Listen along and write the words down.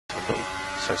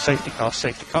So safety car,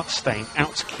 staying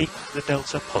out, keep the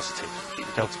delta positive. Keep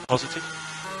the delta positive.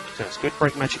 So that's good,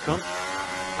 brake magic on.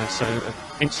 And so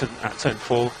instant at turn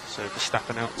 4, so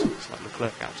Verstappen out, looks like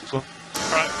Leclerc out as well.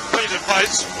 Right, please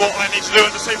advise what I need to do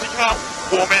in the safety car.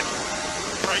 Warm in,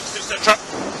 brakes, etc.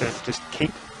 So just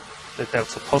keep the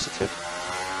delta positive.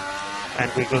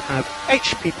 And we will have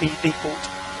HPP default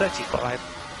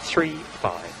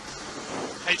 3535.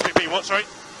 HPP what, sorry?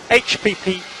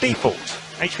 HPP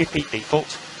default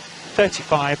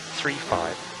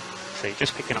 3535. So you're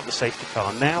just picking up the safety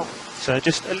car now. So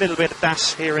just a little bit of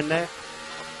DAS here and there.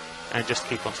 And just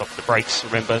keep on top of the brakes.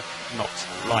 Remember, not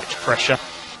light pressure.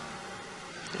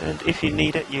 And if you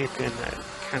need it, you can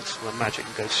cancel the magic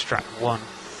and go strap 1.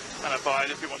 And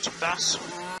advise if you want some DAS.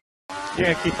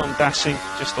 Yeah, keep on DASing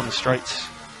just on the straights.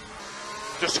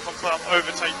 Just to confirm,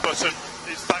 overtake button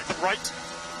is back right.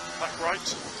 Back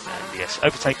right. And yes,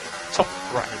 overtake top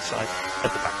right hand side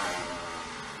at the back.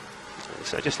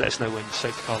 So just let us know when the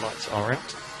safety car lights are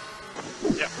out.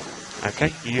 Yep.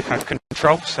 Okay, you have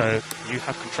control, so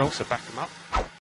back them up.